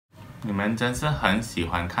你们真是很喜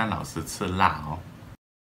欢看老师吃辣哦。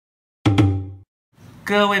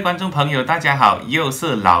各位观众朋友，大家好，又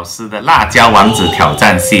是老师的辣椒王子挑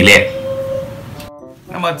战系列。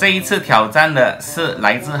那么这一次挑战的是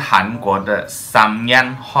来自韩国的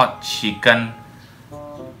SamYang Hot Chicken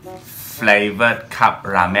Flavored Cup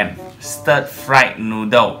Ramen Stir Fried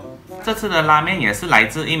Noodle。这次的拉面也是来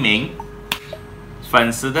自一名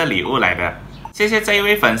粉丝的礼物来的。谢谢这一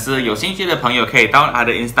位粉丝，有兴趣的朋友可以到他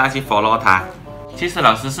的 Insta 去 follow 他。其实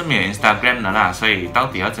老师是没有 Instagram 的啦，所以到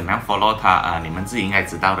底要怎么样 follow 他你们自己应该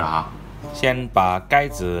知道的哈。先把盖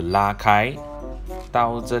子拉开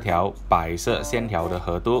到这条白色线条的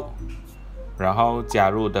合度，然后加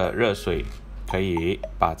入的热水可以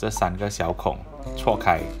把这3个小孔错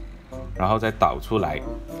开，然后再倒出来，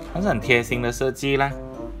它是很贴心的设计啦。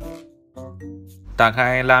打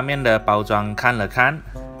开拉面的包装看了看，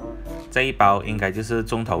这一包应该就是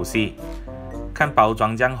重头戏，看包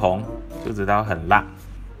装这样红就知道很辣。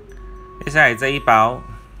接下来这一包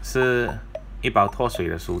是一包脱水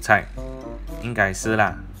的蔬菜，应该是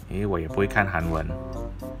啦，因为我也不会看韩文。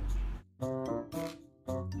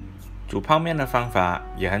煮泡面的方法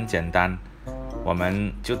也很简单，我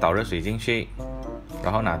们就倒热水进去，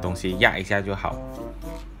然后拿东西压一下就好。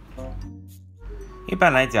一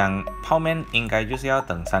般来讲，泡面应该就是要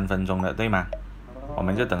等3分钟的，对吗？我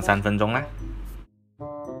们就等3分钟啦。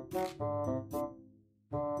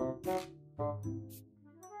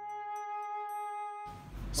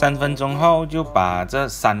3分钟后就把这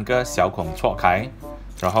3个小孔错开，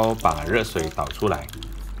然后把热水倒出来，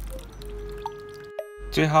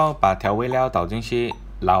最后把调味料倒进去，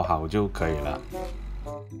捞好就可以了。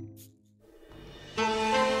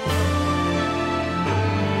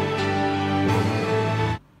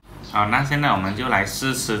好，那现在我们就来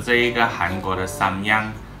试吃这一个韩国的SamYang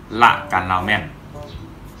辣干捞面。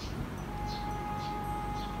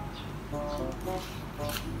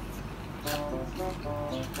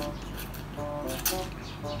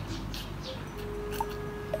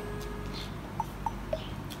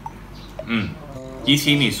比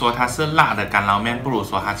起你说它是辣的干捞面，不如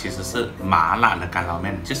说它其实是麻辣的干捞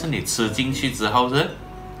面。就是你吃进去之后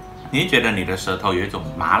你会觉得你的舌头有一种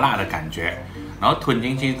麻辣的感觉，然后吞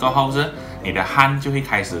进去过后你的汗就会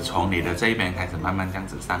开始从你的这一边开始慢慢这样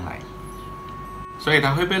子上来。所以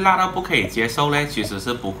它会不会辣到不可以接受呢？其实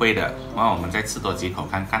是不会的。那我们再吃多几口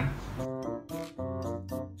看看。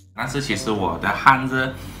但是其实我的汗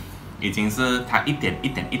已经是它一点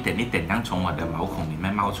这样从我的毛孔里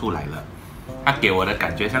面冒出来了。它给我的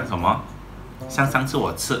感觉像什么？像上次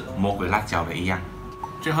我吃魔鬼辣椒的一样。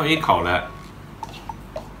最后一口了，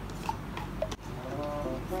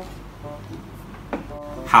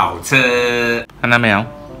好吃！看到没有？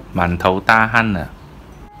满头大汗了。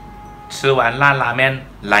吃完辣拉面，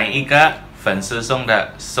来一个粉丝送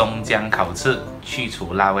的松江烤翅，去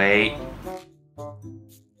除辣味。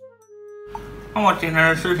那我今天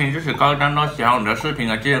的视频就此告一段落，喜欢我的视频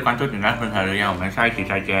记得关注、点赞、分享、留言，我们下一期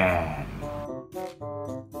再见。